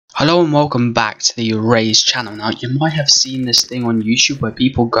Hello and welcome back to the Raise channel. Now you might have seen this thing on YouTube where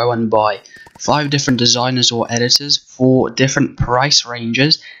people go and buy 5 different designers or editors for different price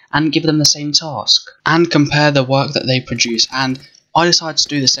ranges and give them the same task and compare the work that they produce, and I decided to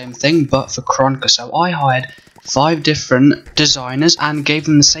do the same thing but for krunker. So I hired 5 different designers and gave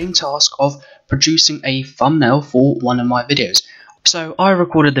them the same task of producing a thumbnail for one of my videos. So I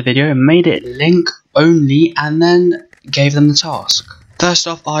recorded the video and made it link only and then gave them the task. First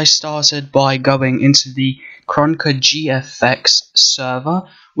off, I started by going into the krunker GFX server,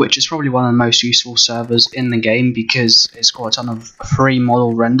 which is probably one of the most useful servers in the game because it's got a ton of free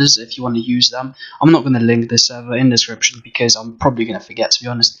model renders if you want to use them. I'm not going to link this server in the description because I'm probably going to forget, to be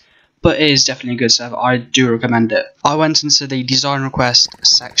honest, but it is definitely a good server. I do recommend it. I went into the design request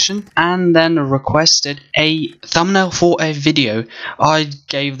section and then requested a thumbnail for a video. I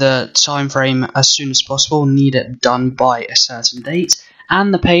gave the time frame as soon as possible, need it done by a certain date,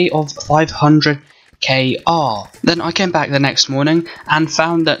 and the pay of 500 KR. Then I came back the next morning and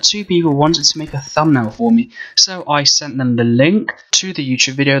found that 2 people wanted to make a thumbnail for me, so I sent them the link to the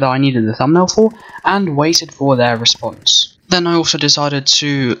YouTube video that I needed the thumbnail for and waited for their response. Then I also decided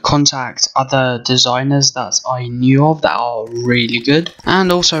to contact other designers that I knew of that are really good, and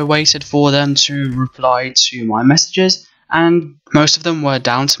also waited for them to reply to my messages, and most of them were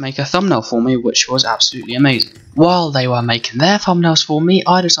down to make a thumbnail for me, which was absolutely amazing. While they were making their thumbnails for me,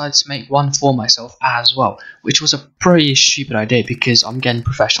 I decided to make one for myself as well, which was a pretty stupid idea because I'm getting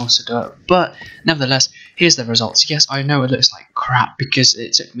professionals to do it, but nevertheless, here's the results. Yes, I know it looks like crap because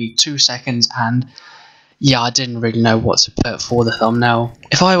it took me 2 seconds and yeah, I didn't really know what to put for the thumbnail.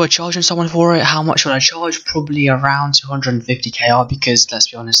 If I were charging someone for it, how much would I charge? Probably around 250 KR because, let's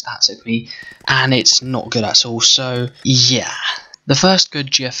be honest, that took me and it's not good at all, so yeah. The first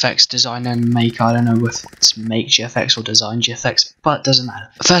good GFX designer and maker, I don't know if it's make GFX or design GFX, but it doesn't matter.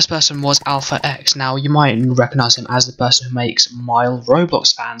 The first person was Alpha X. Now you might recognize him as the person who makes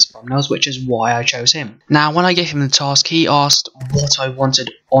milerobloxfan's thumbnails, which is why I chose him. Now when I gave him the task, he asked what I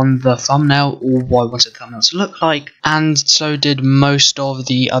wanted on the thumbnail or what I wanted the thumbnail to look like, and so did most of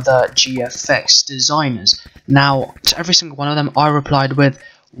the other GFX designers. Now to every single one of them I replied with,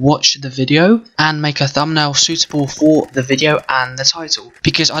 watch the video and make a thumbnail suitable for the video and the title,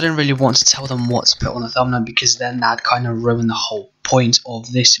 because I didn't really want to tell them what to put on the thumbnail because then that'd kind of ruin the whole point of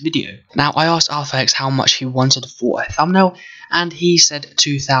this video. Now I asked Alpha X how much he wanted for a thumbnail and he said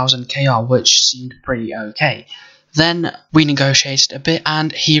 2000 KR, which seemed pretty okay. Then we negotiated a bit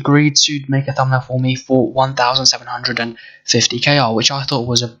and he agreed to make a thumbnail for me for 1750 KR, which I thought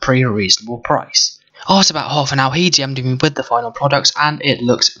was a pretty reasonable price. After about half an hour, he DM'd me with the final products, and it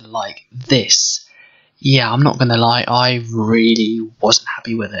looks like this. Yeah, I'm not gonna lie, I really wasn't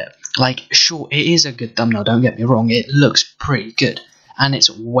happy with it. Like, sure, it is a good thumbnail, don't get me wrong, it looks pretty good, and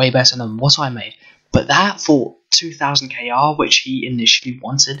it's way better than what I made. But that for 2000 KR, which he initially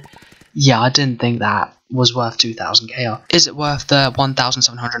wanted, yeah, I didn't think that was worth 2000 KR. Is it worth the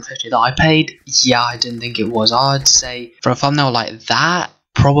 1750 that I paid? Yeah, I didn't think it was. I'd say for a thumbnail like that,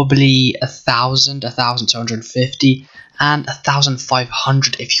 probably 1000, 1250, and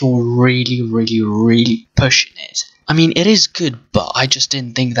 1500 if you're really pushing it. I mean, it is good, but I just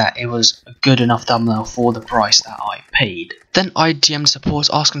didn't think that it was a good enough thumbnail for the price that I paid. Then I DM'd support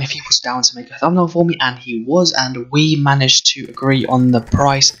asking if he was down to make a thumbnail for me, and he was, and we managed to agree on the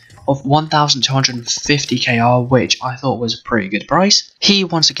price of 1250 KR, which I thought was a pretty good price. He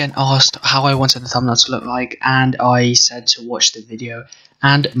once again asked how I wanted the thumbnail to look like, and I said to watch the video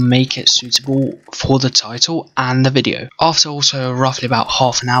and make it suitable for the title and the video. After also roughly about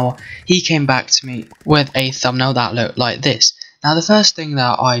half an hour, he came back to me with a thumbnail that looked like this. Now the first thing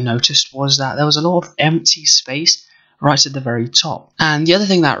that I noticed was that there was a lot of empty space right at the very top, and the other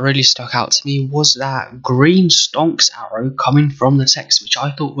thing that really stuck out to me was that green stonks arrow coming from the text, which I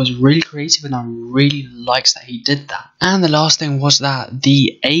thought was really creative and I really liked that he did that. And the last thing was that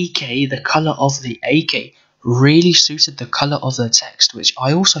the AK, the color of the AK, really suited the color of the text, which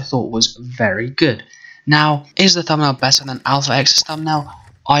I also thought was very good. Now, is the thumbnail better than Alpha X's thumbnail?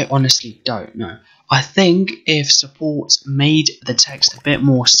 I honestly don't know. I think if support made the text a bit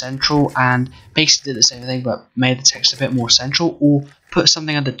more central and basically did the same thing but made the text a bit more central, or put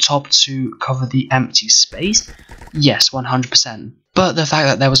something at the top to cover the empty space, yes, 100%. But the fact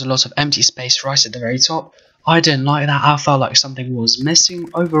that there was a lot of empty space right at the very top, I didn't like that. I felt like something was missing.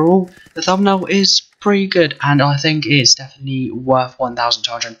 Overall, the thumbnail is pretty good and I think it's definitely worth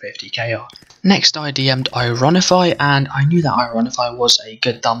 1250 KR. Next I DM'd Ironify, and I knew that Ironify was a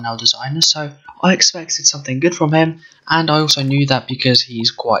good thumbnail designer, so I expected something good from him, and I also knew that because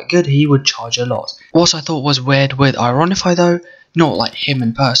he's quite good he would charge a lot. What I thought was weird with Ironify though, not like him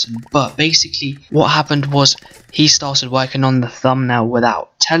in person, but basically what happened was he started working on the thumbnail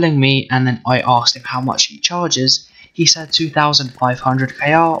without telling me, and then I asked him how much he charges. He said 2,500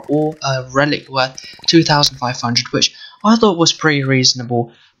 KR or a relic worth 2,500, which I thought was pretty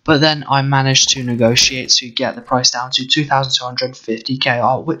reasonable, but then I managed to negotiate to get the price down to 2,250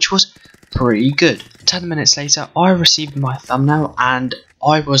 KR, which was pretty good. 10 minutes later, I received my thumbnail and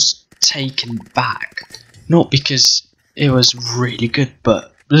I was taken back. Not because it was really good,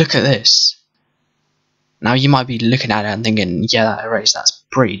 but look at this. Now you might be looking at it and thinking, yeah, that erase, that's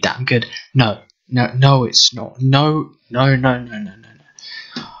pretty damn good. No, it's not. No.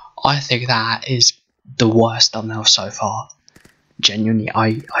 I think that is the worst thumbnail so far. Genuinely,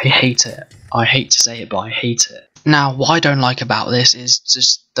 I hate it. I hate to say it, but I hate it. Now, what I don't like about this is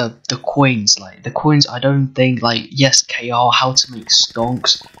just the coins. Like, the coins, I don't think, like, yes, KR, how to make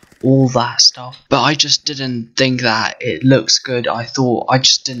stonks, all that stuff. But I just didn't think that it looks good. I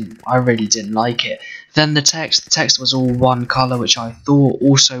really didn't like it. Then the text was all one color, which I thought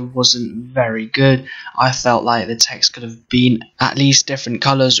also wasn't very good. I felt like the text could have been at least different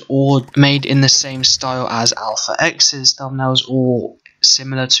colors or made in the same style as Alpha X's thumbnails or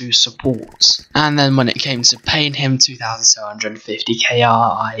similar to supports. And then when it came to paying him 2,750 KR,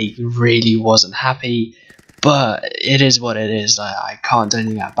 I really wasn't happy. But it is what it is, I can't do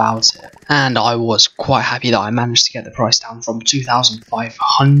anything about it. And I was quite happy that I managed to get the price down from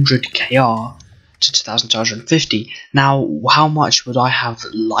 2,500 KR to 2,250. Now, how much would I have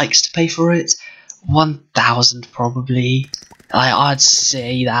liked to pay for it? 1,000 probably. I'd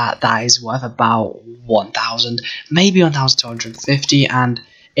say that is worth about 1,000, maybe 1,250, and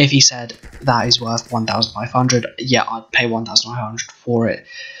if he said that is worth 1,500, yeah, I'd pay 1,500 for it.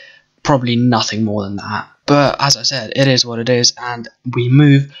 Probably nothing more than that. But as I said, it is what it is, and we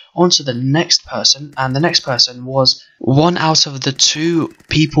move on to the next person, and the next person was one out of the two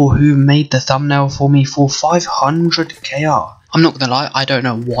people who made the thumbnail for me for 500 KR. I'm not gonna lie, I don't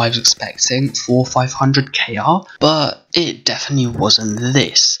know what I was expecting for 500 KR, but it definitely wasn't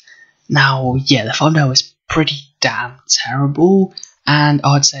this. Now, yeah, the thumbnail is pretty damn terrible, and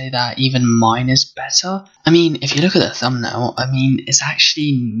I'd say that even mine is better. I mean, if you look at the thumbnail, I mean, it's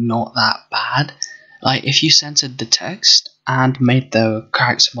actually not that bad. Like, if you centered the text and made the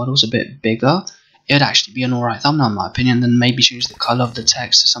character models a bit bigger, it would actually be an alright thumbnail in my opinion. Then maybe change the colour of the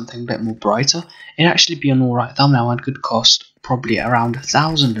text to something a bit more brighter. It'd actually be an alright thumbnail and could cost probably around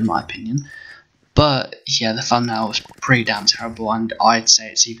 1,000 in my opinion. But yeah, the thumbnail was pretty damn terrible, and I'd say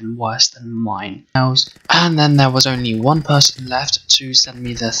it's even worse than mine. And then there was only one person left to send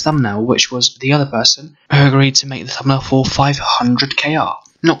me the thumbnail, which was the other person who agreed to make the thumbnail for 500 KR.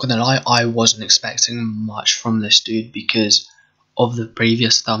 Not gonna lie, I wasn't expecting much from this dude because of the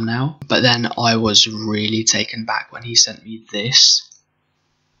previous thumbnail, but then I was really taken back when he sent me this.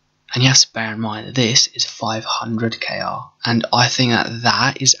 And you have to bear in mind that this is 500 KR, and I think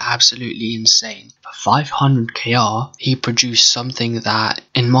that is absolutely insane. For 500 KR, he produced something that,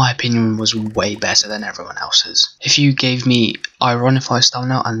 in my opinion, was way better than everyone else's. If you gave me Ironify's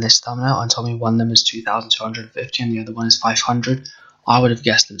thumbnail and this thumbnail and told me one of them is 2,250 and the other one is 500, I would have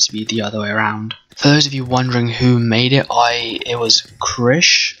guessed them to be the other way around. For those of you wondering who made it, it was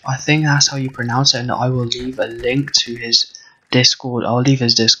Krish, I think that's how you pronounce it, and I will leave a link to his Discord. I'll leave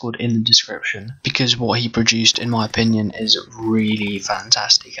his Discord in the description, because what he produced, in my opinion, is really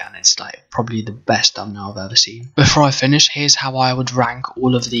fantastic, and it's like probably the best thumbnail I've ever seen. Before I finish, here's how I would rank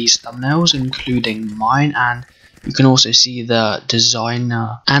all of these thumbnails, including mine, and you can also see the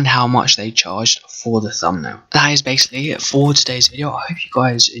designer and how much they charged for the thumbnail. That is basically it for today's video. I hope you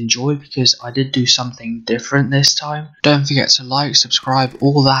guys enjoyed, because I did do something different this time. Don't forget to like, subscribe,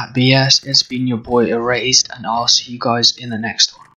 all that BS. It's been your boy Erased, and I'll see you guys in the next one.